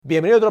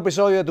Bienvenido a otro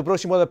episodio de tu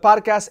próximo de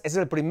podcast. Este es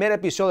el primer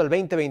episodio del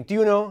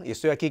 2021 y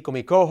estoy aquí con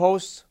mi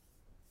co-host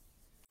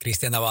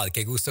Cristian Abad,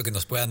 qué gusto que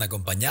nos puedan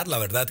acompañar. La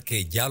verdad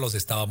que ya los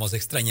estábamos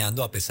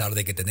extrañando a pesar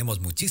de que tenemos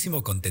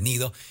muchísimo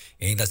contenido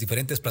en las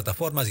diferentes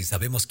plataformas y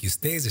sabemos que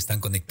ustedes están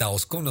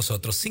conectados con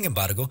nosotros. Sin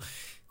embargo,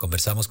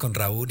 conversamos con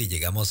Raúl y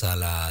llegamos a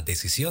la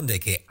decisión de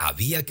que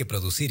había que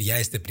producir ya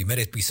este primer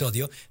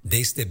episodio de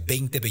este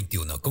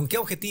 2021. ¿Con qué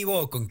objetivo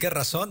o con qué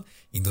razón?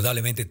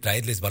 Indudablemente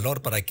traerles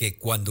valor para que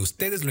cuando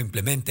ustedes lo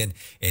implementen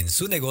en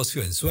su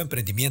negocio, en su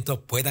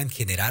emprendimiento, puedan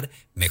generar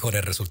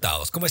mejores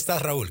resultados. ¿Cómo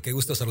estás, Raúl? Qué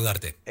gusto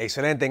saludarte.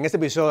 Excelente. En este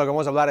episodio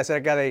vamos a hablar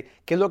acerca de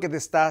qué es lo que te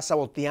está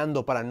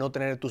saboteando para no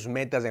tener tus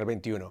metas en el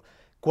 21.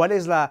 ¿Cuál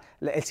es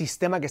el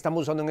sistema que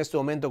estamos usando en este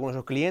momento con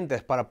nuestros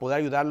clientes para poder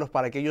ayudarlos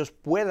para que ellos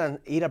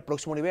puedan ir al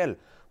próximo nivel?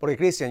 Porque,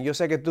 Cristian, yo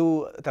sé que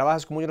tú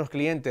trabajas con muchos de los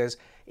clientes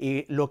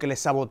y lo que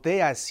les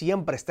sabotea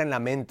siempre está en la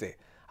mente.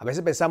 A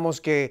veces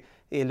pensamos que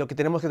lo que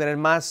tenemos que tener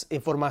más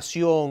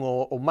información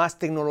o más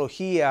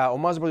tecnología o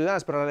más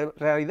oportunidades, pero la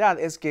realidad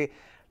es que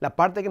la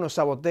parte que nos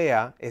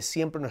sabotea es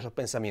siempre nuestros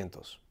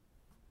pensamientos.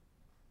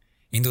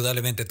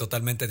 Indudablemente,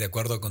 totalmente de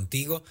acuerdo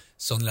contigo,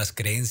 son las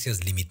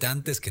creencias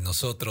limitantes que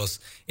nosotros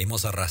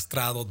hemos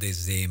arrastrado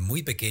desde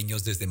muy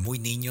pequeños, desde muy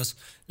niños,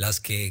 las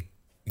que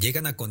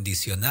llegan a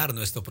condicionar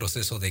nuestro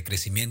proceso de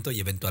crecimiento y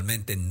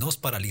eventualmente nos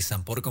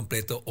paralizan por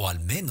completo o al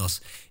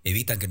menos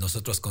evitan que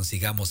nosotros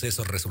consigamos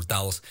esos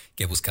resultados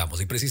que buscamos.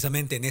 Y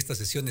precisamente en esta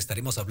sesión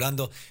estaremos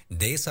hablando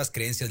de esas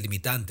creencias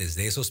limitantes,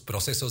 de esos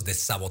procesos de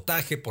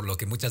sabotaje por lo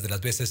que muchas de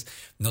las veces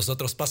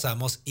nosotros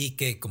pasamos y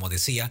que, como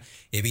decía,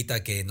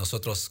 evita que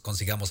nosotros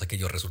consigamos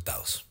aquellos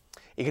resultados.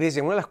 Y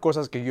Cristian, una de las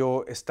cosas que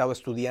yo he estado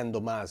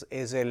estudiando más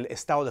es el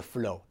estado de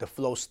flow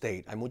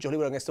state. Hay muchos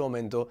libros en este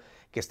momento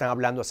que están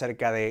hablando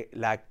acerca de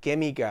la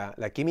química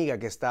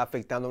que está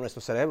afectando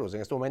nuestros cerebros.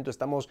 En este momento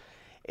estamos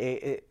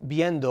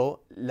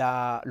viendo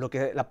lo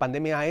que la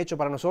pandemia ha hecho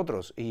para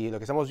nosotros y lo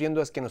que estamos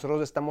viendo es que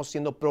nosotros estamos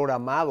siendo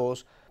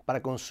programados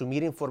para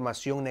consumir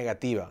información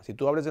negativa. Si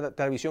tú hablas de la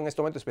televisión en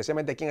este momento,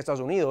 especialmente aquí en Estados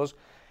Unidos,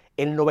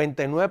 el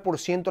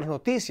 99% de las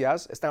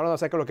noticias están hablando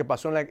acerca de lo que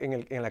pasó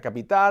en la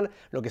capital,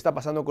 lo que está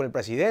pasando con el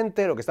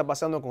presidente, lo que está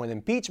pasando con el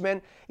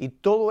impeachment, y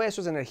todo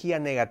eso es energía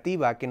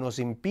negativa que nos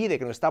impide,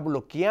 que nos está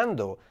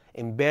bloqueando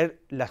en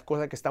ver las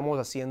cosas que estamos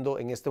haciendo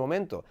en este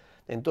momento.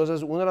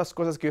 Entonces, una de las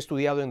cosas que he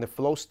estudiado en The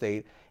Flow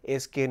State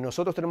es que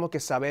nosotros tenemos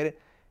que saber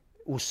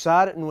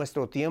usar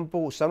nuestro tiempo,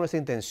 usar nuestra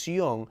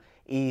intención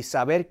y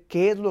saber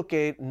qué es lo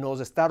que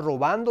nos está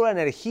robando la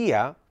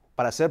energía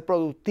para ser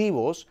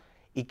productivos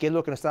y qué es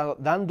lo que nos está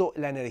dando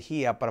la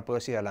energía para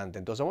poder seguir adelante.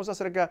 Entonces vamos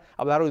a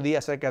hablar hoy día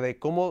acerca de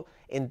cómo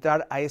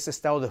entrar a ese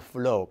estado de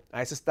flow,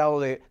 a ese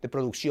estado de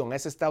producción, a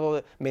ese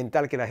estado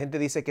mental que la gente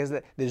dice que es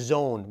the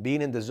zone,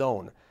 being in the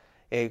zone.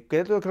 ¿Qué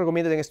es lo que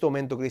recomiendas en este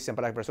momento, Cristian,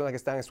 para las personas que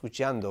están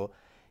escuchando,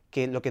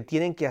 que lo que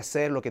tienen que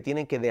hacer, lo que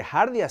tienen que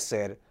dejar de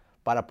hacer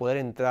para poder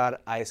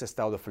entrar a ese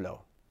estado de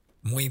flow?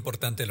 Muy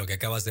importante lo que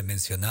acabas de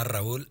mencionar,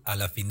 Raúl. A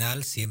la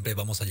final siempre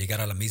vamos a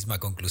llegar a la misma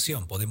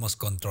conclusión. Podemos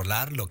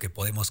controlar lo que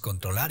podemos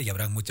controlar y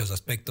habrá muchos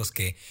aspectos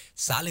que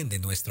salen de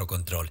nuestro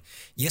control.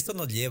 Y esto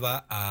nos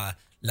lleva a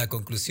la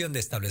conclusión de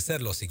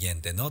establecer lo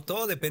siguiente, ¿no?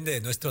 Todo depende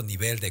de nuestro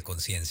nivel de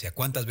conciencia.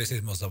 ¿Cuántas veces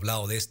hemos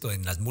hablado de esto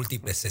en las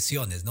múltiples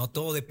sesiones, ¿no?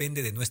 Todo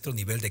depende de nuestro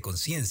nivel de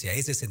conciencia.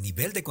 Es ese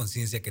nivel de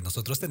conciencia que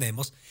nosotros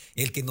tenemos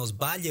el que nos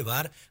va a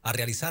llevar a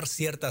realizar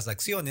ciertas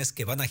acciones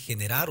que van a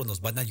generar o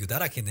nos van a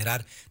ayudar a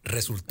generar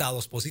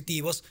resultados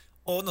positivos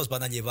o nos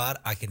van a llevar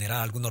a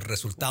generar algunos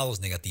resultados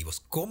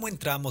negativos. ¿Cómo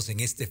entramos en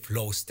este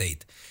flow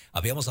state?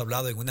 Habíamos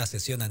hablado en una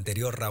sesión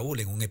anterior,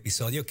 Raúl, en un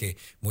episodio que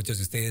muchos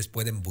de ustedes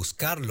pueden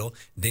buscarlo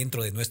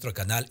dentro de nuestro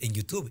canal en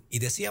YouTube. Y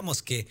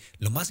decíamos que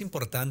lo más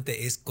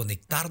importante es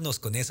conectarnos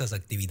con esas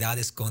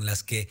actividades con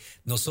las que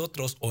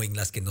nosotros o en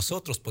las que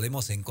nosotros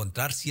podemos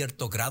encontrar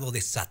cierto grado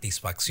de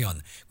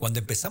satisfacción. Cuando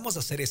empezamos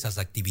a hacer esas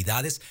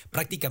actividades,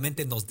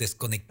 prácticamente nos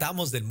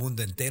desconectamos del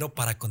mundo entero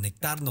para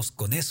conectarnos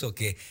con eso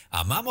que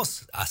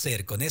amamos hacer,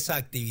 con esa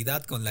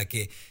actividad con la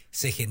que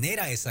se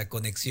genera esa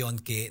conexión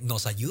que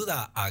nos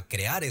ayuda a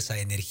crear esa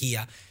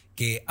energía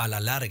que a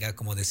la larga,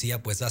 como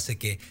decía, pues hace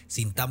que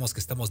sintamos que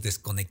estamos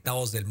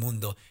desconectados del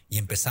mundo y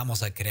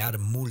empezamos a crear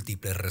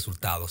múltiples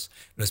resultados.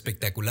 Lo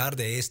espectacular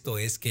de esto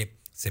es que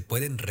se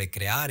pueden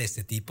recrear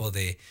este tipo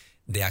de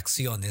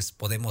acciones,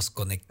 podemos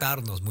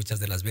conectarnos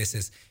muchas de las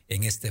veces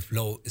en este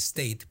flow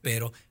state,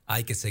 pero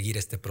hay que seguir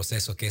este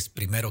proceso que es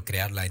primero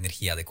crear la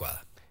energía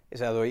adecuada.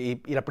 Exacto. Y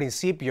al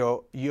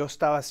principio yo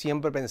estaba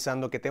siempre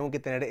pensando que tengo que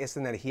tener esa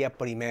energía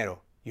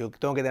primero. Yo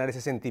tengo que tener ese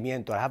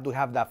sentimiento. I have to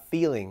have that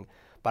feeling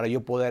para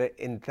yo poder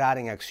entrar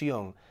en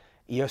acción.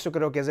 Y eso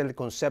creo que es el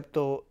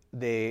concepto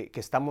que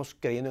estamos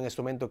creyendo en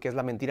este momento, que es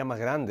la mentira más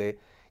grande,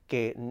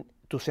 que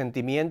tus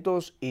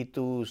sentimientos y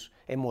tus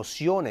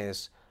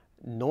emociones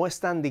no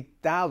están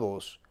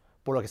dictados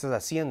por lo que estás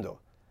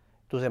haciendo.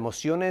 Tus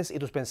emociones y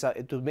tus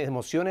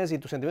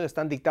sentimientos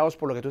están dictados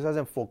por lo que tú estás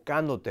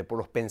enfocándote, por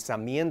los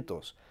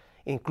pensamientos.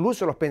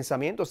 Incluso los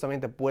pensamientos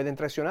también te pueden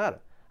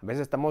traicionar. A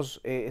veces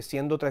estamos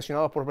siendo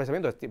traicionados por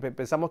pensamientos.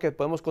 Pensamos que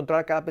podemos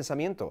controlar cada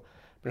pensamiento.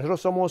 Pero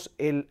nosotros somos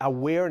el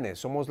awareness,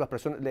 somos la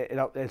persona, el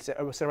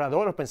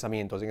observador de los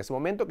pensamientos. En ese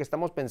momento que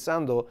estamos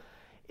pensando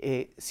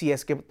si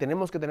es que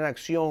tenemos que tener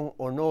acción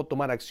o no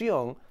tomar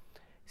acción,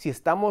 si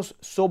estamos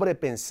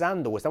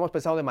sobrepensando o estamos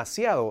pensando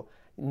demasiado,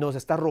 nos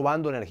está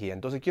robando energía.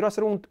 Entonces quiero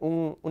hacer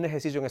un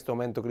ejercicio en este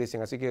momento,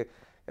 Cristian. Así que,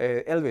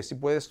 Elvis, si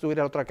puedes subir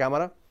a la otra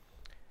cámara.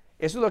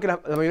 Eso es lo que la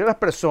mayoría de las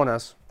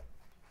personas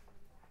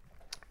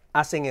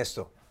hacen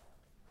esto.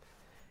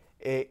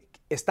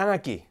 Están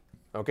aquí,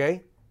 ¿ok?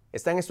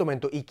 Están en este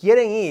momento y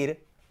quieren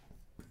ir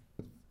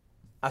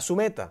a su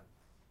meta.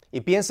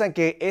 Y piensan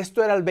que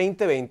esto era el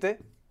 2020,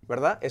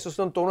 ¿verdad? Esos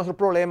son todos nuestros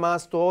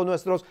problemas, todas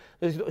nuestras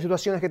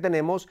situaciones que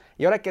tenemos.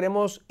 Y ahora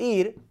queremos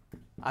ir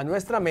a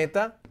nuestra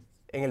meta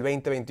en el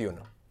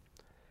 2021.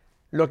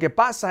 Lo que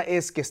pasa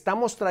es que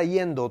estamos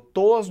trayendo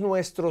todos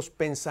nuestros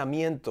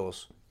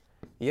pensamientos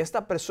y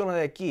esta persona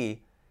de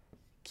aquí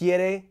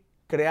quiere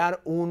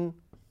crear un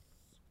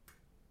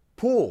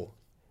pool.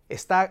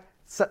 Está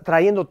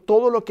trayendo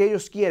todo lo que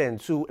ellos quieren,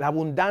 la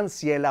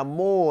abundancia, el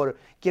amor,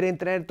 quieren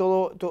tener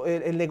todo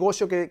el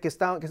negocio que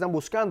están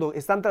buscando.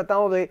 Están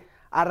tratando de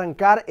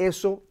arrancar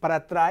eso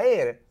para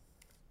traer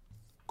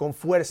con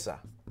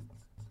fuerza.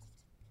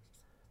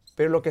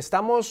 Pero lo que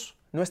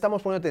no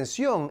estamos poniendo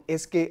atención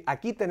es que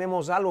aquí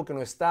tenemos algo que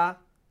nos está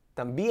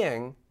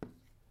también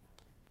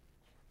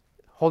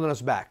holding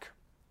us back.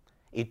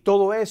 Y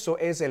todo eso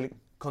es el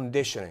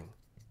conditioning.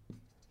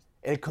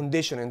 El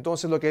conditioning.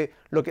 Entonces,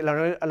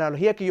 la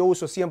analogía que yo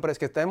uso siempre es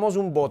que tenemos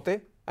un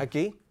bote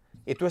aquí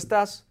y tú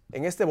estás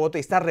en este bote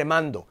y estás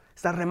remando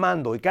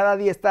y cada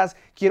día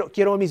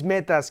quiero mis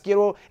metas,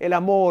 quiero el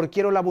amor,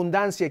 quiero la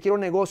abundancia, quiero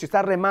negocio,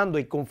 estás remando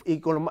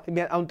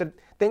aunque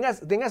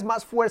tengas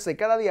más fuerza y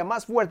cada día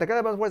más fuerte,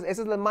 ese es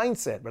el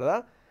mindset,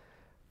 ¿verdad?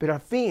 Pero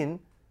al fin,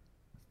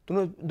 tú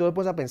no te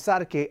puedes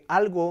pensar que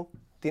algo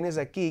tienes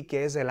aquí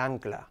que es el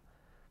ancla.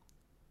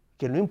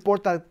 Que no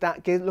importa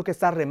qué es lo que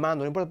estás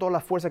remando, no importa toda la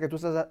fuerza que tú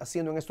estás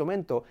haciendo en este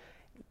momento,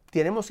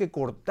 tenemos que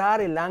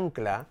cortar el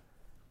ancla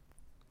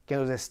que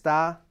nos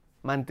está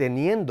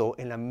manteniendo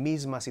en la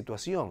misma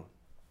situación.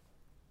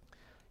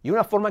 Y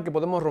una forma que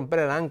podemos romper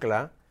el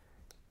ancla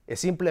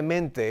es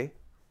simplemente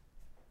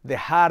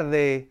dejar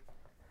de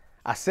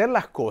hacer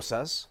las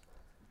cosas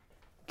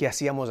que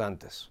hacíamos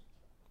antes.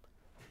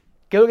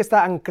 ¿Qué es lo que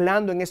está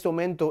anclando en este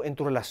momento en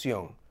tu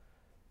relación?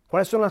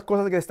 ¿Cuáles son las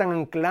cosas que te están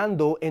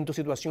anclando en tu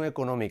situación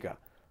económica?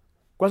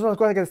 ¿Cuáles son las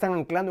cosas que te están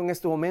anclando en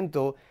este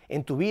momento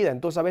en tu vida?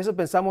 Entonces a veces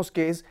pensamos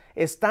que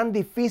es tan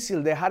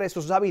difícil dejar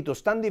esos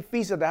hábitos, tan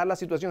difícil dejar las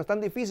situaciones,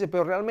 tan difícil,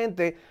 pero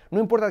realmente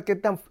no importa qué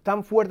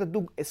tan fuerte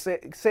tú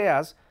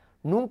seas,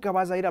 nunca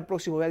vas a ir al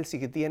próximo nivel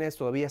si tienes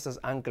todavía esas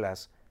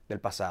anclas del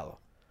pasado.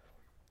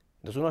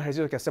 Entonces uno de los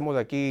ejercicios que hacemos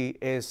aquí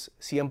es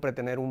siempre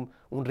tener un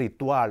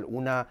ritual,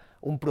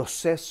 un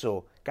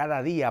proceso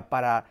cada día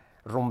para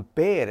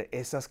romper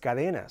esas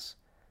cadenas.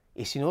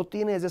 Y si no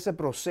tienes ese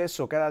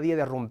proceso cada día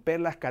de romper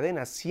las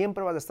cadenas,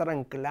 siempre vas a estar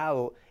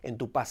anclado en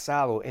tu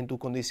pasado, en tu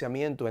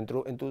condicionamiento,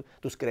 en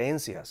tus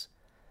creencias.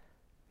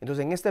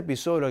 Entonces en este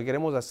episodio lo que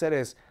queremos hacer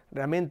es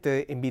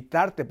realmente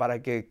invitarte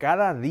para que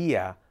cada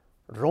día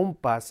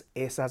rompas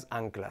esas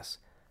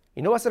anclas.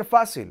 Y no va a ser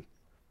fácil,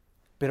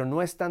 pero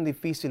no es tan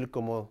difícil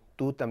como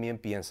tú también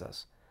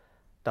piensas.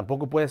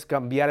 Tampoco puedes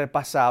cambiar el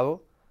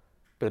pasado,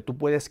 pero tú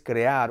puedes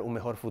crear un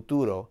mejor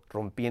futuro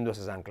rompiendo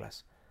esas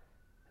anclas.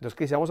 Entonces,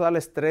 Cristian, vamos a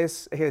darles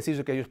 3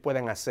 ejercicios que ellos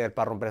pueden hacer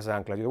para romper esas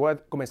anclas. Yo voy a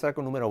comenzar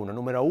con número 1.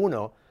 Número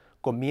 1,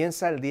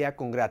 comienza el día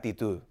con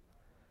gratitud.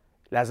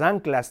 Las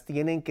anclas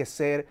tienen que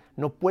ser,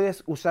 no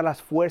puedes usar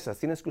las fuerzas,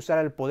 tienes que usar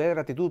el poder de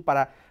gratitud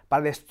para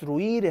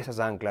destruir esas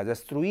anclas,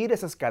 destruir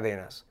esas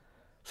cadenas.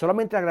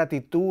 Solamente la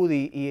gratitud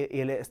y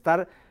el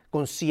estar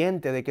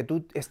consciente de que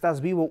tú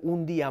estás vivo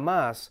un día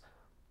más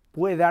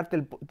puede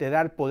te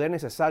dar el poder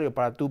necesario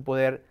para tú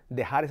poder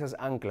dejar esas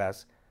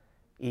anclas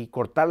y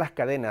cortar las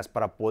cadenas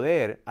para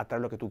poder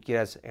atraer lo que tú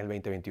quieras en el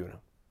 2021.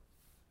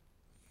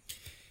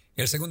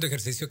 El segundo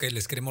ejercicio que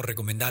les queremos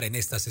recomendar en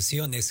esta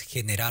sesión es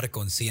generar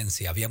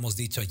conciencia. Habíamos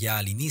dicho ya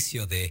al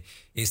inicio de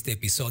este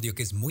episodio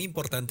que es muy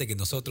importante que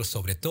nosotros,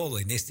 sobre todo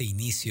en este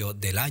inicio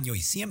del año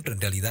y siempre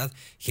en realidad,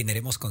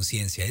 generemos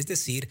conciencia. Es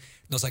decir,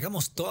 nos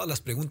hagamos todas las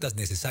preguntas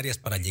necesarias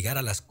para llegar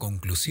a las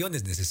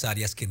conclusiones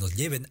necesarias que nos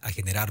lleven a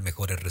generar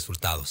mejores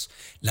resultados.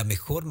 La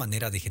mejor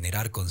manera de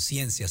generar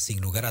conciencia, sin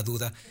lugar a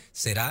duda,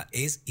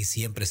 es y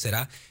siempre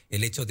será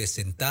el hecho de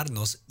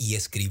sentarnos y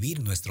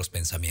escribir nuestros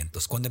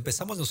pensamientos. Cuando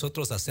empezamos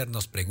nosotros a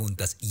hacernos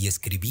preguntas y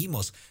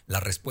escribimos la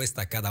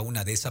respuesta a cada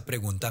una de esas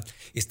preguntas,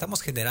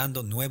 estamos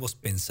generando nuevos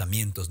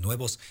pensamientos,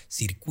 nuevos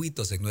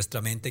circuitos en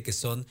nuestra mente que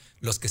son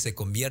los que se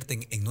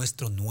convierten en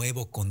nuestro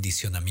nuevo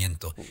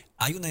condicionamiento.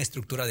 Hay una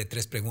estructura de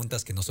 3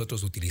 preguntas que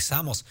nosotros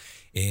utilizamos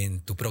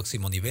en Tu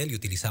Próximo Nivel y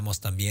utilizamos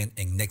también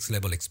en Next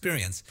Level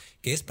Experience,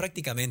 que es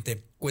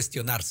prácticamente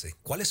cuestionarse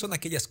cuáles son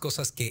aquellas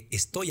cosas que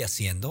estoy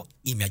haciendo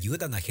y me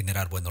ayudan a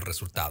generar buenos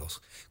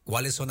resultados,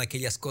 cuáles son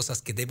aquellas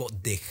cosas que debo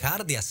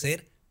dejar de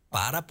hacer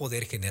para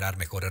poder generar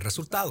mejores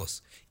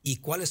resultados. ¿Y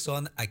cuáles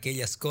son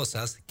aquellas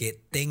cosas que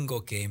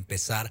tengo que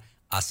empezar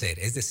a hacer?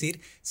 Es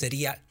decir,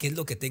 sería qué es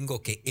lo que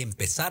tengo que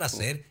empezar a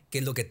hacer, qué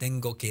es lo que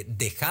tengo que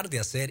dejar de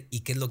hacer y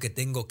qué es lo que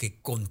tengo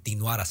que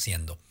continuar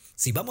haciendo.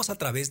 Si vamos a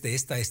través de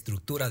esta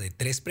estructura de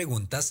 3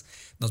 preguntas,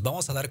 nos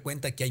vamos a dar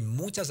cuenta que hay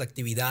muchas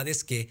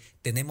actividades que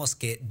tenemos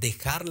que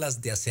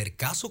dejarlas de hacer.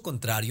 Caso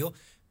contrario,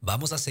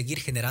 vamos a seguir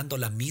generando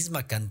la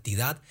misma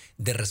cantidad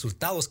de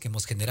resultados que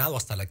hemos generado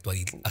hasta la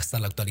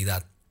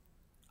actualidad.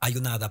 Hay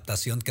una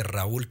adaptación que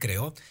Raúl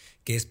creó,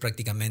 que es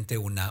prácticamente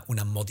una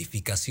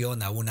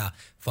modificación a una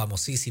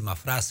famosísima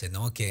frase,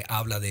 ¿no? Que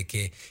habla de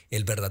que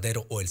el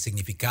verdadero o el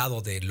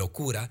significado de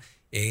locura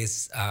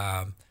es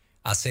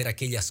hacer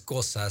aquellas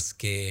cosas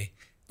que,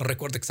 no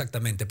recuerdo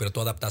exactamente, pero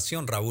tu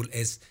adaptación, Raúl,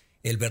 es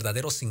el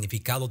verdadero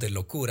significado de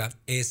locura,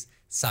 es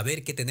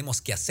saber qué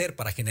tenemos que hacer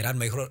para generar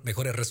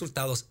mejores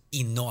resultados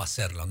y no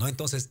hacerlo, ¿no?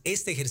 Entonces,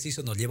 este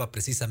ejercicio nos lleva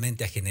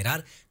precisamente a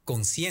generar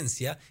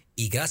conciencia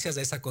y gracias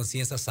a esa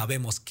conciencia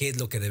sabemos qué es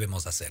lo que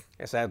debemos hacer.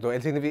 Exacto.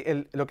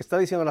 Lo que está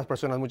diciendo las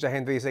personas, mucha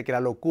gente dice que la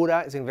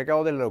locura, el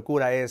significado de la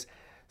locura es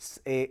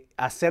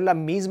hacer la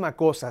misma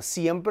cosa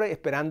siempre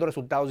esperando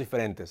resultados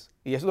diferentes.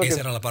 Y eso es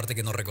Esa era la parte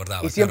que no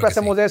recordaba. Y siempre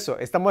hacemos sí. eso.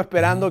 Estamos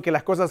esperando que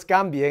las cosas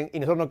cambien y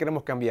nosotros no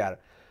queremos cambiar.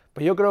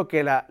 Pero yo creo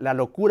que la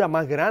locura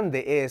más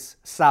grande es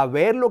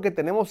saber lo que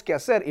tenemos que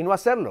hacer y no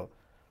hacerlo.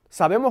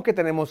 Sabemos que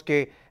tenemos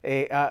que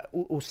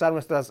usar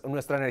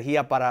nuestra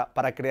energía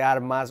para crear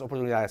más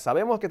oportunidades.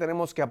 Sabemos que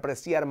tenemos que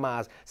apreciar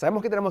más.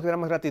 Sabemos que tenemos que tener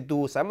más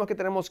gratitud. Sabemos que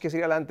tenemos que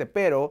seguir adelante,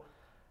 pero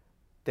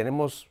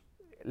tenemos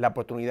la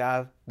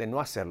oportunidad de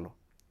no hacerlo.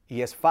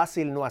 Y es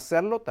fácil no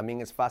hacerlo,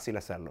 también es fácil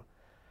hacerlo.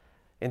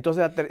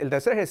 Entonces, el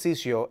tercer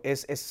ejercicio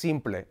es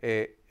simple,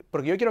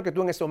 porque yo quiero que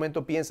tú en este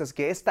momento pienses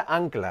que esta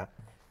ancla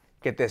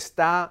que te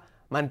está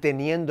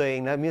manteniendo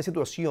en la misma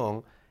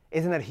situación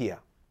es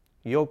energía.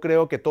 Yo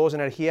creo que todo es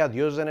energía,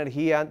 Dios es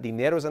energía,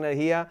 dinero es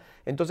energía.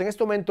 Entonces, en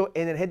este momento,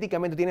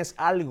 energéticamente tienes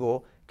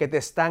algo que te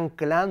está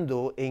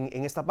anclando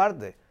en esta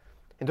parte.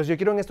 Entonces, yo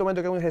quiero en este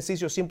momento que haga un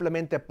ejercicio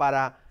simplemente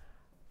para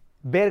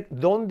ver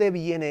dónde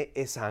viene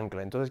esa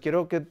ancla. Entonces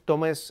quiero que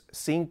tomes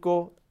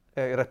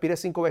respires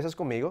 5 veces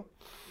conmigo.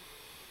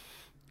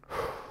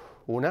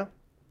 1,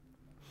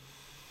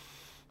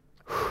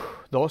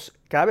 2.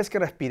 Cada vez que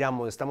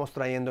respiramos estamos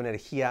trayendo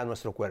energía a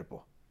nuestro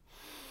cuerpo.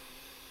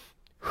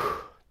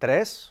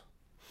 3,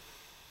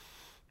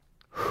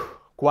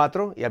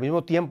 4. Y al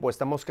mismo tiempo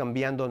estamos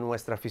cambiando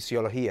nuestra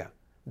fisiología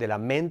de la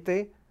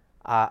mente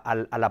a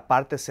la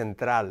parte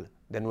central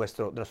de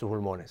nuestros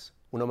pulmones.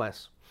 1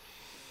 más.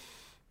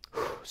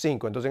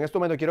 5. Entonces en este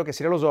momento quiero que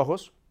cierres los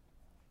ojos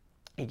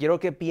y quiero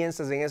que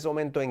pienses en ese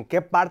momento en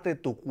qué parte de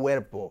tu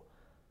cuerpo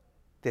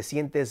te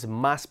sientes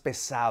más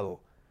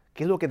pesado.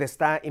 ¿Qué es lo que te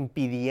está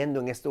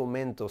impidiendo en este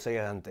momento seguir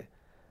adelante?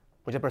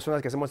 Muchas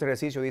personas que hacemos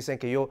ejercicio dicen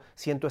que yo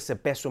siento ese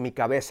peso en mi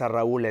cabeza,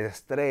 Raúl, el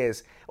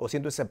estrés, o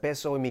siento ese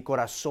peso en mi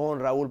corazón,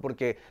 Raúl,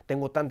 porque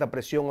tengo tanta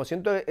presión, o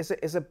siento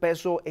ese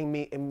peso en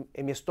mi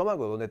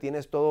estómago, donde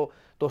tienes todas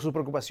sus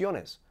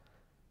preocupaciones.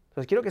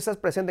 Entonces quiero que estés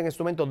presente en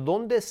este momento.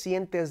 ¿Dónde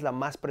sientes la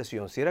más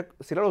presión? Cierra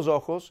los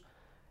ojos.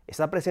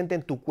 Está presente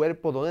en tu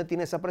cuerpo. ¿Dónde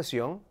tienes esa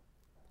presión?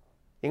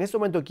 En este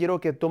momento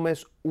quiero que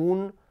tomes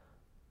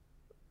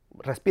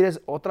respires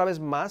otra vez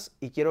más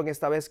y quiero que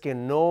esta vez que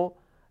no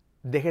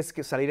dejes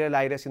que salir el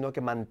aire, sino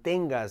que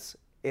mantengas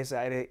ese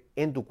aire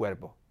en tu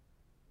cuerpo.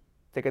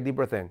 Take a deep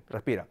breath in.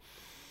 Respira.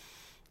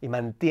 Y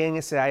mantén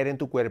ese aire en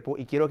tu cuerpo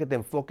y quiero que te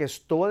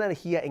enfoques toda la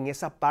energía en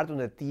esa parte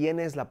donde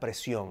tienes la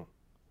presión.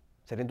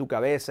 Será en tu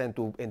cabeza, en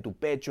tu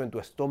pecho, en tu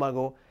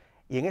estómago.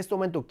 Y en este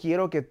momento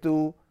quiero que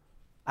tú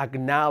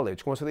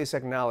acknowledge. ¿Cómo se dice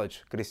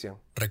acknowledge, Cristian?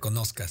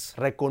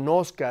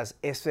 Reconozcas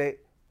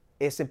ese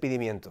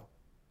impedimento.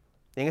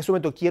 En este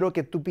momento quiero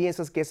que tú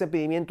pienses que ese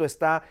impedimento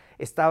está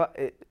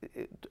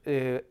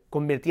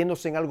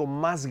convirtiéndose en algo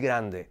más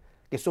grande.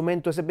 Que en este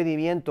momento ese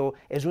impedimento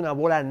es una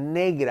bola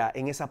negra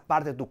en esa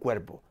parte de tu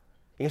cuerpo.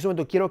 En ese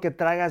momento quiero que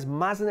traigas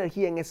más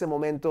energía en ese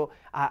momento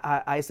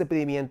a ese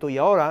impedimento. Y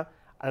ahora,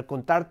 al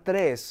contar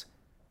 3,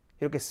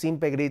 quiero que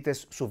siempre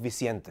grites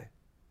suficiente.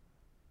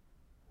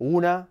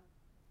 1,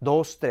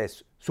 2,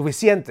 3.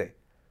 Suficiente.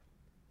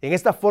 En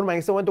esta forma, en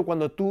este momento,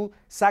 cuando tú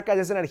sacas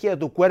esa energía de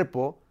tu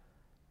cuerpo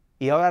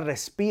y ahora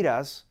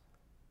respiras,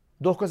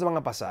 2 cosas van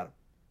a pasar.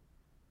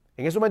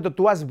 En ese momento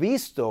tú has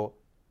visto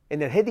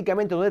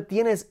energéticamente dónde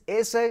tienes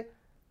esa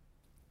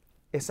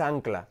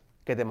ancla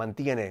que te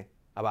mantiene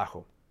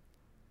abajo.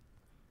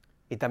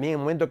 Y también en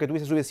el momento que tú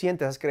dices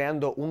suficiente, estás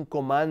creando un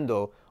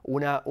comando,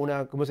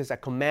 ¿cómo se dice?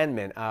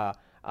 Commandment,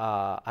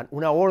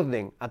 una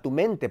orden a tu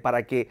mente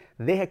para que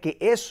deje que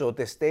eso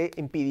te esté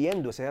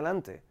impidiendo hacia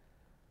adelante.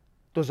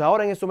 Entonces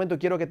ahora en este momento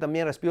quiero que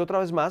también respire otra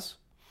vez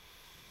más.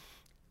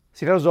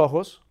 Cierra los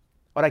ojos.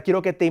 Ahora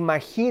quiero que te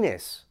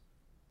imagines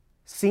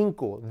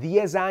 5,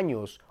 10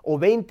 años o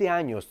 20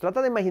 años.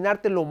 Trata de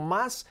imaginarte lo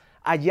más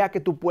allá que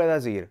tú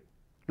puedas ir,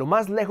 lo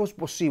más lejos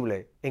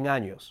posible en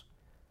años.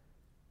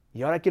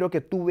 Y ahora quiero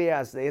que tú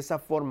veas de esa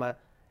forma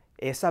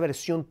esa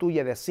versión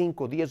tuya de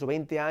 5, 10 o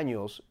 20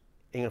 años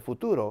en el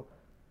futuro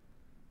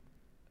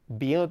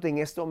viéndote en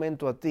este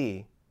momento a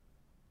ti,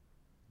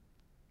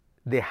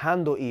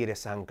 dejando ir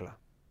esa ancla,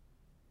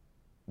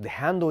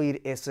 dejando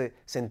ir ese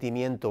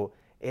sentimiento,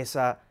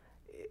 esa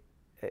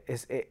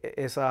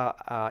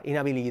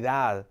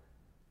inhabilidad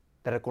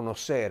de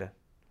reconocer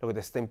lo que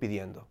te está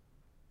impidiendo.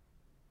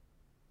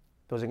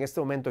 Entonces en este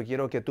momento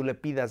quiero que tú le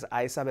pidas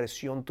a esa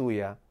versión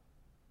tuya,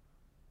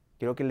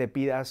 quiero que le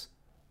pidas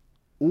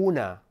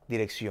una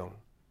dirección,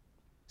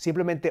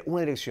 simplemente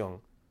una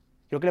dirección.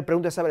 Quiero que le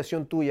preguntes a esa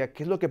versión tuya,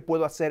 ¿qué es lo que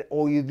puedo hacer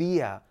hoy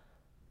día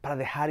para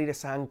dejar ir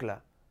esa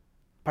ancla?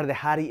 Para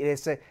dejar ir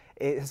ese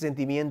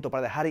sentimiento,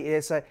 para dejar ir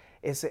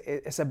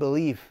ese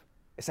belief,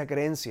 esa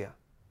creencia.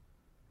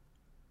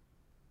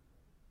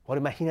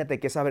 Ahora imagínate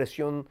que esa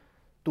versión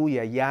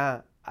tuya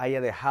ya haya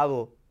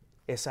dejado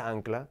esa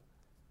ancla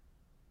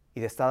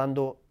y te está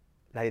dando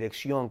la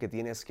dirección que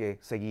tienes que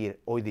seguir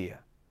hoy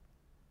día.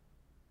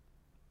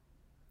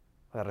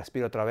 Ahora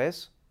respira otra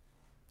vez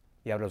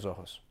y abre los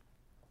ojos.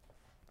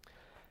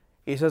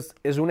 Y eso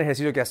es un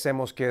ejercicio que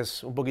hacemos que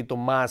es un poquito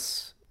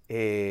más, no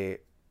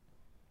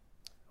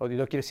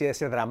quiero decir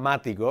ser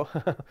dramático,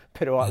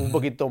 pero un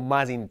poquito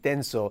más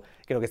intenso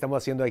que lo que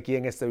estamos haciendo aquí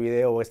en este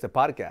video o este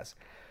podcast.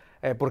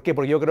 ¿Por qué?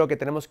 Porque yo creo que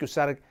tenemos que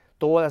usar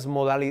todas las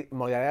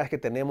modalidades que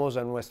tenemos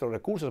a nuestros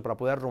recursos para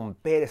poder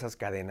romper esas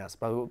cadenas,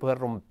 para poder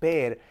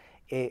romper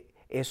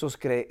esas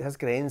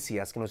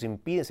creencias que nos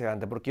impiden seguir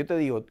adelante. Porque yo te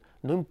digo,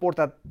 no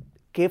importa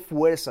qué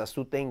fuerzas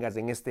tú tengas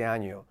en este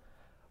año,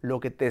 lo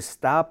que te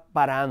está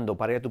parando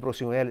para ir a tu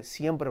próximo nivel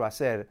siempre va a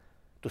ser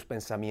tus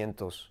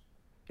pensamientos.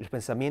 Y los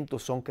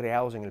pensamientos son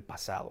creados en el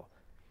pasado.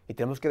 Y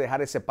tenemos que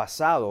dejar ese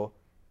pasado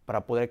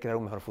para poder crear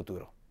un mejor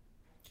futuro.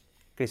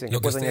 Cristian, ¿qué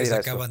puedes añadir a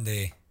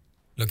esto?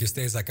 Lo que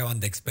ustedes acaban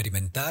de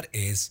experimentar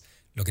es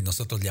lo que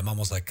nosotros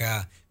llamamos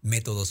acá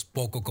métodos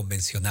poco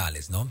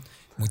convencionales, ¿no?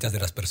 Muchas de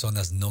las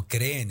personas no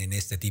creen en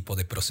este tipo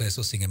de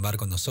procesos, sin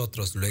embargo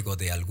nosotros luego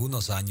de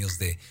algunos años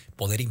de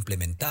poder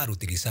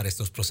utilizar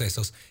estos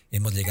procesos,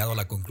 hemos llegado a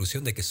la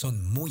conclusión de que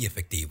son muy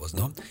efectivos,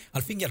 ¿no?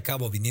 Al fin y al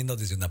cabo, viniendo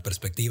desde una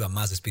perspectiva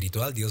más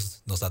espiritual,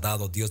 Dios nos ha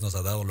dado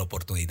la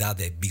oportunidad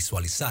de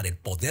visualizar, el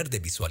poder de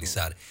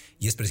visualizar,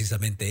 y es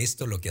precisamente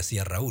esto lo que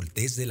hacía Raúl,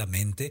 desde la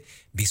mente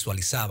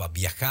visualizaba,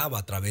 viajaba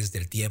a través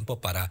del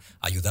tiempo para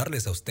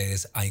ayudarles a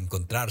ustedes a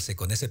encontrarse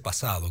con ese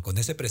pasado, con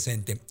ese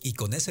presente y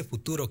con ese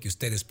futuro que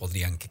ustedes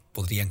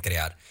podrían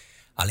crear.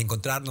 Al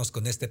encontrarnos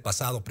con este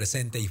pasado,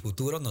 presente y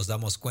futuro, nos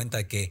damos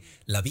cuenta que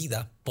la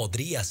vida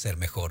podría ser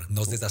mejor.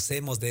 Nos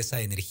deshacemos de esa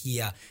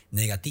energía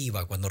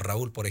negativa. Cuando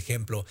Raúl, por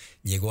ejemplo,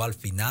 llegó al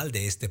final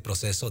de este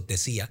proceso,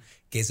 decía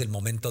que es el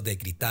momento de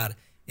gritar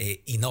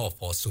enough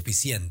o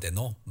suficiente,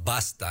 ¿no?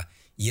 Basta.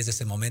 Y es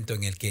ese momento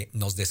en el que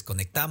nos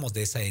desconectamos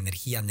de esa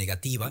energía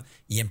negativa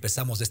y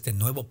empezamos este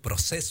nuevo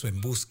proceso en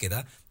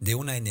búsqueda de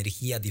una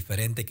energía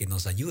diferente que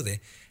nos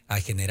ayude a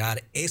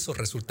generar esos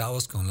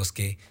resultados con los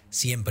que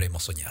siempre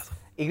hemos soñado.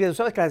 Y tú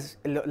sabes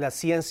que la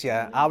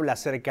ciencia habla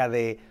acerca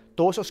de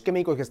todos esos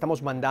químicos que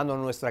estamos mandando a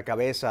nuestra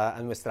cabeza,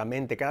 a nuestra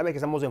mente, cada vez que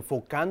estamos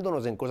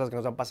enfocándonos en cosas que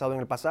nos han pasado en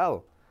el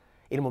pasado.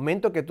 En el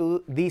momento que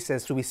tú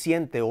dices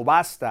suficiente o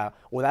basta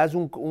o das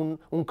un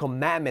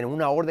commandment,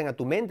 una orden a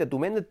tu mente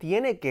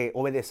tiene que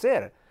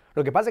obedecer.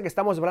 Lo que pasa es que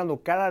estamos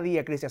hablando cada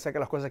día, Cristian, acerca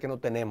de las cosas que no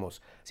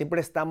tenemos. Siempre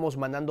estamos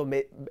mandando,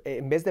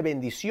 en vez de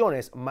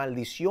bendiciones,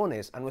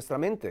 maldiciones a nuestra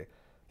mente.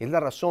 Y es la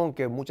razón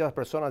que muchas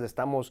personas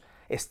estamos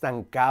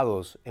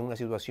estancados en una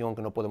situación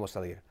que no podemos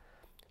salir.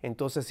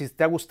 Entonces, si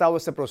te ha gustado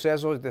este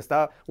proceso, si te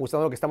está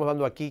gustando lo que estamos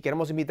hablando aquí,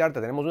 queremos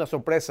invitarte. Tenemos una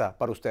sorpresa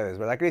para ustedes,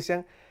 ¿verdad,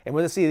 Cristian?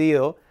 Hemos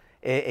decidido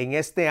en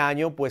este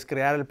año, pues,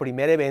 crear el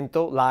primer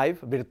evento live,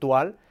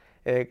 virtual.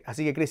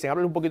 Así que, Cristian,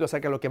 háblale un poquito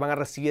acerca de lo que van a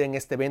recibir en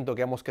este evento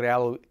que hemos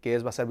creado, que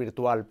va a ser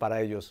virtual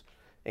para ellos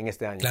en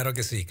este año. Claro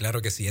que sí,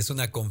 claro que sí. Es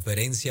una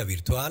conferencia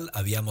virtual.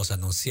 Habíamos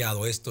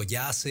anunciado esto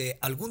ya hace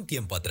algún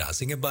tiempo atrás.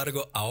 Sin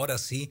embargo, ahora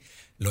sí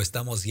lo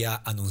estamos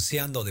ya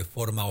anunciando de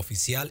forma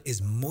oficial.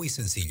 Es muy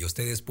sencillo.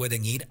 Ustedes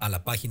pueden ir a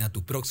la página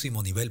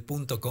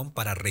tuproximonivel.com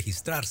para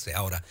registrarse.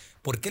 Ahora,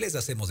 ¿por qué les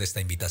hacemos esta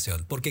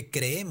invitación? Porque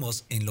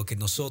creemos en lo que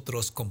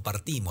nosotros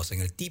compartimos,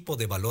 en el tipo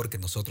de valor que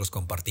nosotros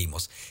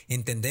compartimos.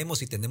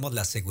 Entendemos y tenemos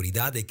la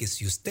seguridad de que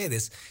si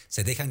ustedes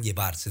se dejan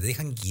llevar, se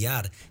dejan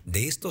guiar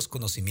de estos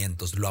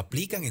conocimientos, lo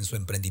aplican en su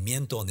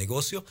emprendimiento o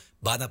negocio,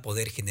 van a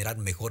poder generar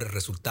mejores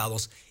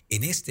resultados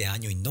en este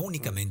año, y no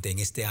únicamente en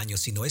este año,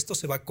 sino esto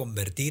se va a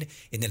convertir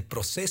en el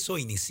proceso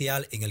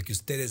inicial en el que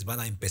ustedes van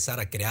a empezar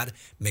a crear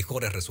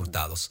mejores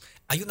resultados.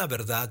 Hay una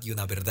verdad y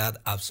una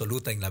verdad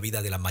absoluta en la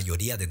vida de la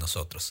mayoría de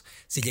nosotros.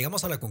 Si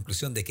llegamos a la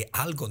conclusión de que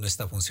algo no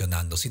está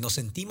funcionando, si nos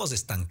sentimos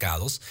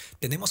estancados,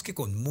 tenemos que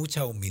con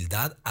mucha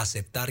humildad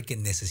aceptar que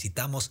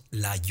necesitamos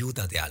la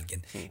ayuda de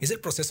alguien. Es el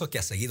proceso que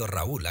ha seguido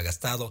Raúl. Ha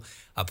gastado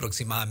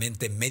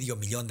aproximadamente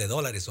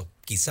 $500,000 o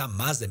quizá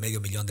más de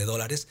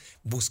 $500,000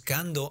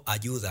 buscando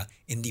ayuda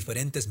en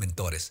diferentes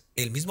mentores.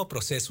 El mismo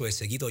proceso he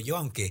seguido yo,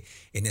 aunque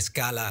en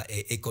escala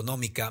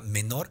económica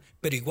menor,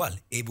 pero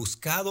igual he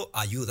buscado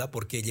ayuda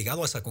porque he llegado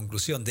llegado a esa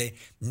conclusión de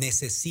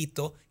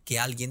necesito que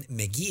alguien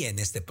me guíe en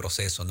este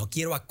proceso. No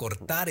quiero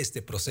acortar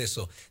este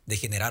proceso de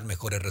generar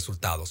mejores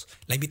resultados.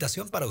 La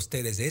invitación para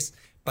ustedes es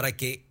para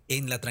que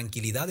en la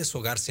tranquilidad de su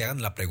hogar se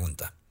hagan la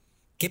pregunta: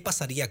 ¿qué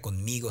pasaría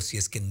conmigo si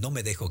es que no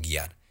me dejo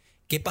guiar?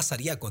 ¿Qué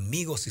pasaría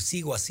conmigo si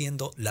sigo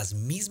haciendo las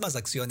mismas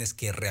acciones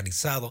que he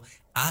realizado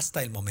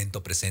hasta el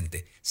momento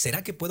presente?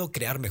 ¿Será que puedo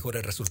crear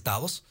mejores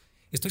resultados?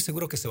 Estoy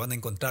seguro que se van a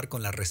encontrar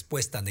con la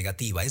respuesta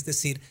negativa, es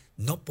decir,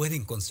 no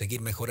pueden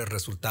conseguir mejores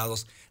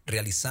resultados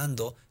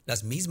realizando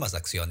las mismas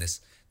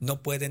acciones.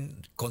 No pueden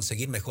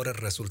conseguir mejores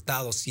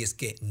resultados si es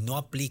que no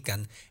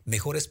aplican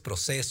mejores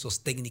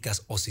procesos,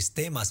 técnicas o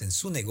sistemas en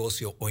su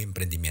negocio o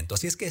emprendimiento.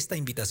 Así es que esta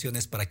invitación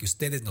es para que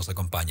ustedes nos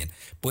acompañen.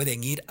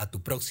 Pueden ir a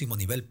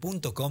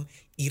tuproximonivel.com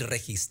y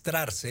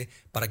registrarse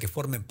para que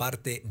formen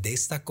parte de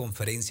esta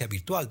conferencia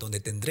virtual donde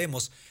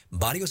tendremos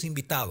varios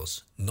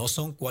invitados. No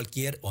son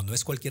cualquier o no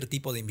es cualquier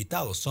tipo de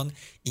invitados, son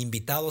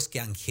invitados que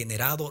han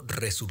generado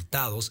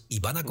resultados y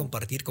van a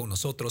compartir con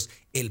nosotros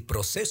el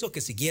proceso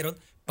que siguieron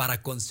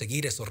para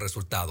conseguir esos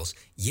resultados.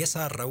 Y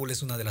esa, Raúl,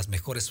 es una de las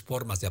mejores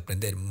formas de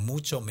aprender,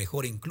 mucho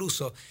mejor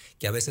incluso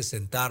que a veces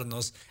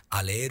sentarnos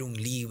a leer un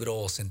libro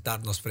o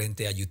sentarnos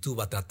frente a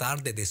YouTube a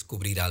tratar de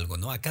descubrir algo,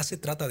 ¿no? Acá se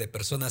trata de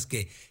personas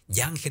que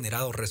ya han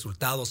generado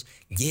resultados,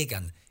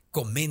 llegan,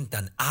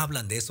 comentan,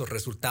 hablan de esos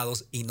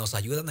resultados y nos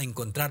ayudan a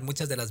encontrar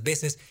muchas de las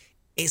veces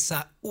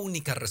esa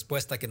única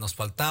respuesta que nos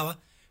faltaba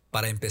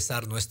para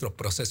empezar nuestro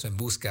proceso en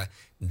busca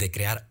de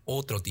crear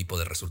otro tipo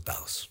de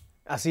resultados.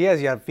 Así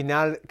es, y al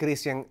final,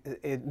 Cristian,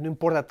 no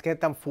importa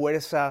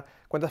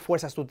cuántas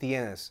fuerzas tú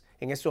tienes,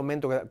 en este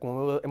momento,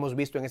 como hemos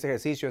visto en este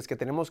ejercicio, es que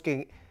tenemos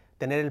que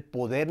tener el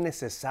poder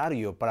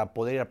necesario para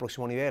poder ir al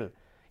próximo nivel.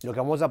 Y lo que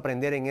vamos a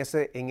aprender en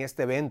este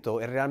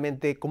evento es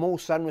realmente cómo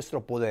usar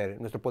nuestro poder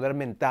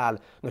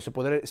mental, nuestro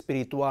poder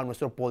espiritual,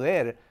 nuestro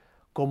poder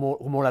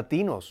como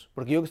latinos.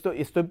 Porque yo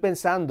estoy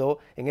pensando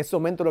en este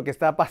momento lo que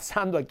está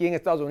pasando aquí en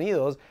Estados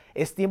Unidos.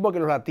 Es tiempo que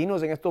los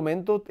latinos en este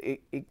momento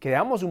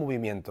creamos un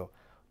movimiento.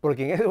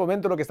 Porque en este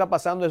momento lo que está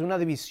pasando es una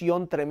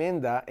división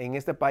tremenda en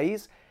este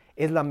país.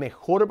 Es la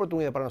mejor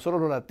oportunidad para nosotros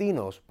los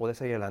latinos poder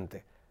salir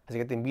adelante. Así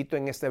que te invito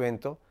en este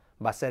evento.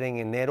 Va a ser en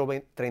enero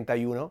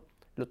 31.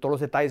 Todos los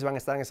detalles van a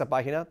estar en esa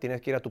página.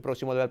 Tienes que ir a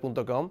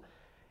tuproximonivel.com.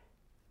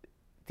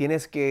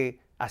 Tienes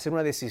que hacer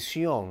una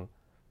decisión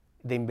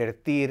de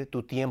invertir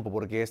tu tiempo,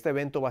 porque este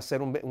evento va a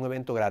ser un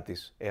evento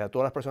gratis. A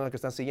todas las personas que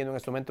están siguiendo en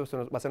este momento, este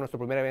va a ser nuestro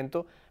primer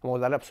evento. Vamos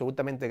a darle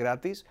absolutamente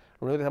gratis.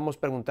 Lo único que estamos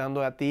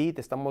preguntando a ti,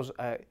 te estamos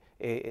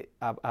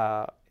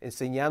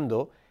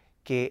enseñando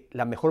que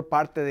la mejor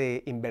parte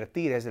de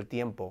invertir es el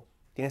tiempo.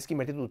 Tienes que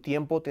invertir tu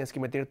tiempo, tienes que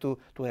invertir tu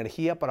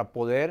energía para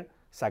poder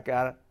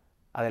sacar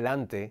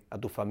adelante a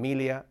tu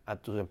familia, a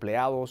tus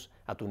empleados,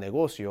 a tu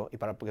negocio y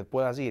para que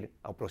puedas ir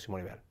a un próximo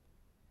nivel.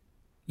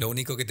 Lo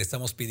único que te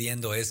estamos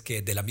pidiendo es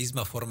que de la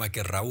misma forma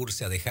que Raúl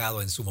se ha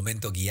dejado en su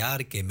momento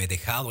guiar, que me he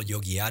dejado yo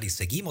guiar y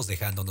seguimos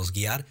dejándonos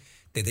guiar,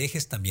 te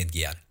dejes también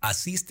guiar.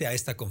 Asiste a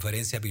esta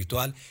conferencia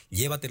virtual,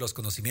 llévate los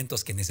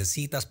conocimientos que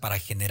necesitas para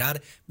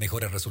generar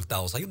mejores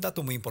resultados. Hay un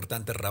dato muy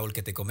importante, Raúl,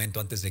 que te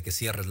comento antes de que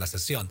cierres la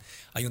sesión.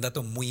 Hay un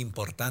dato muy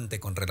importante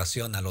con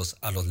relación a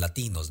los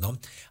latinos, ¿no?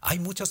 Hay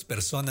muchas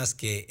personas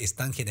que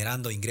están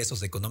generando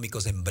ingresos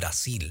económicos en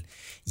Brasil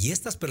y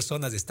estas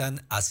personas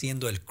están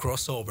haciendo el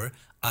crossover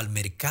al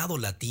mercado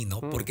latino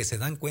porque se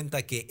dan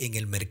cuenta que en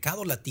el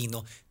mercado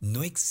latino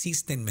no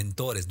existen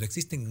mentores, no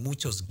existen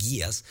muchos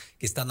guías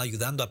que están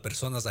ayudando a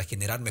personas a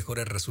generar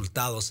mejores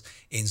resultados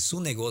en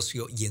su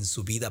negocio y en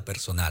su vida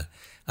personal.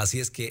 Así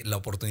es que la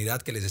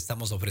oportunidad que les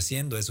estamos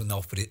ofreciendo es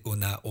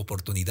una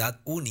oportunidad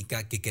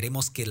única que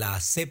queremos que la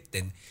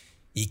acepten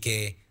y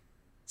que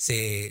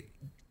se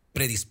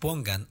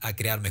predispongan a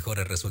crear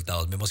mejores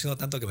resultados. Me emociono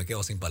tanto que me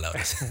quedo sin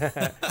palabras.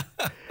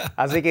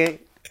 Así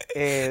que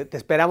te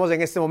esperamos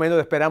en este momento,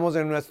 te esperamos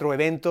en nuestro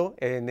evento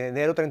en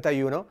enero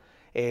 31.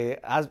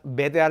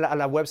 Vete a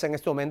la website en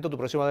este momento,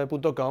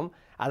 tuproximonivel.com,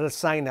 haz el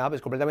sign up,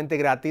 es completamente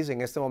gratis,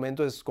 en este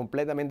momento es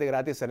completamente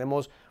gratis.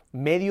 Tenemos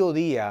medio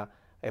día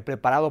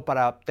preparado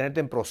para tenerte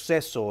en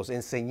procesos,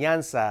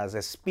 enseñanzas,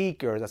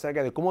 speakers,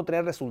 acerca de cómo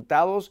tener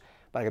resultados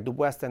para que tú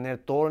puedas tener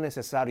todo lo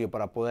necesario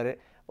para poder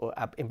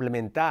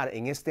implementar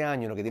en este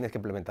año lo que tienes que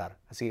implementar.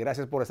 Así que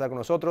gracias por estar con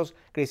nosotros.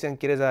 Cristian,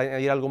 ¿quieres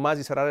añadir algo más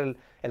y cerrar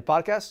el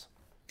podcast?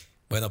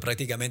 Bueno,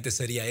 prácticamente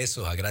sería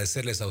eso,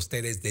 agradecerles a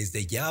ustedes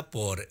desde ya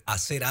por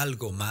hacer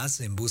algo más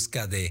en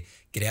busca de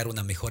crear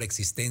una mejor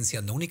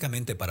existencia, no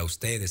únicamente para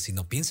ustedes,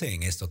 sino piensen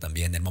en esto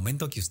también. El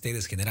momento que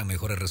ustedes generan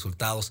mejores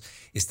resultados,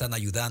 están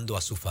ayudando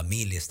a su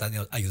familia,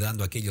 están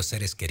ayudando a aquellos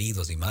seres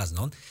queridos y más,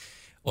 ¿no?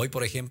 Hoy,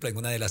 por ejemplo, en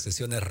una de las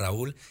sesiones,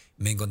 Raúl,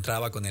 me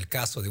encontraba con el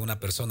caso de una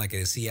persona que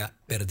decía,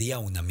 perdí a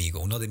un amigo,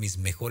 uno de mis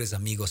mejores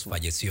amigos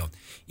falleció.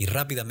 Y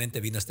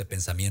rápidamente vino este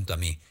pensamiento a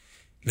mí.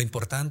 Lo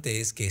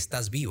importante es que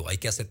estás vivo. Hay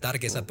que aceptar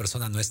que esa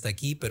persona no está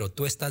aquí, pero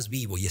tú estás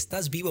vivo. Y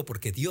estás vivo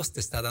porque Dios te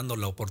está dando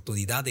la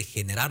oportunidad de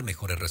generar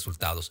mejores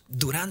resultados.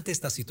 Durante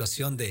esta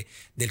situación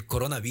del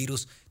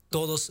coronavirus,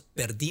 todos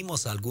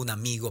perdimos a algún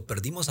amigo,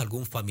 perdimos a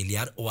algún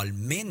familiar, o al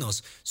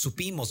menos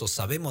supimos o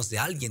sabemos de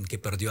alguien que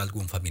perdió a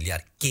algún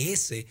familiar. Que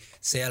ese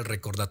sea el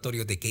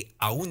recordatorio de que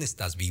aún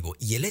estás vivo.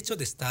 Y el hecho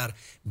de estar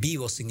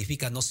vivo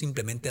significa no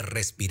simplemente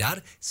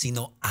respirar,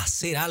 sino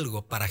hacer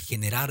algo para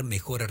generar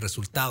mejores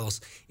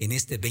resultados en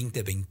este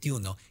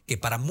 2021, que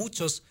para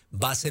muchos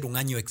va a ser un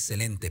año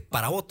excelente.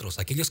 Para otros,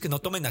 aquellos que no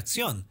tomen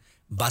acción,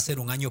 va a ser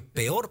un año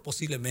peor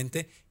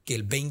posiblemente que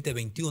el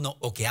 2021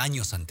 o que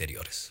años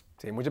anteriores.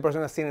 Sí, muchas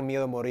personas tienen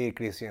miedo a morir,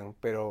 Cristian,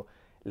 pero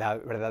la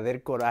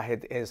verdadero coraje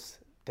es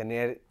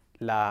tener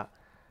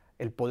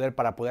el poder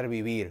para poder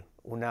vivir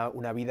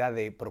una vida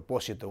de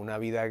propósito, una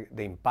vida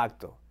de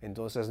impacto.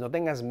 Entonces, no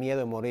tengas miedo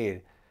de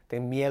morir,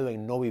 ten miedo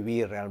en no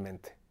vivir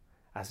realmente.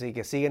 Así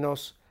que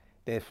síguenos,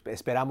 te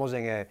esperamos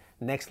en el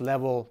Next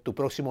Level, tu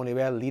próximo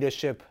nivel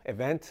Leadership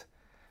Event.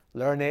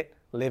 Learn it,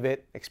 live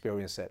it,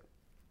 experience it.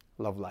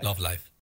 Love life. Love life.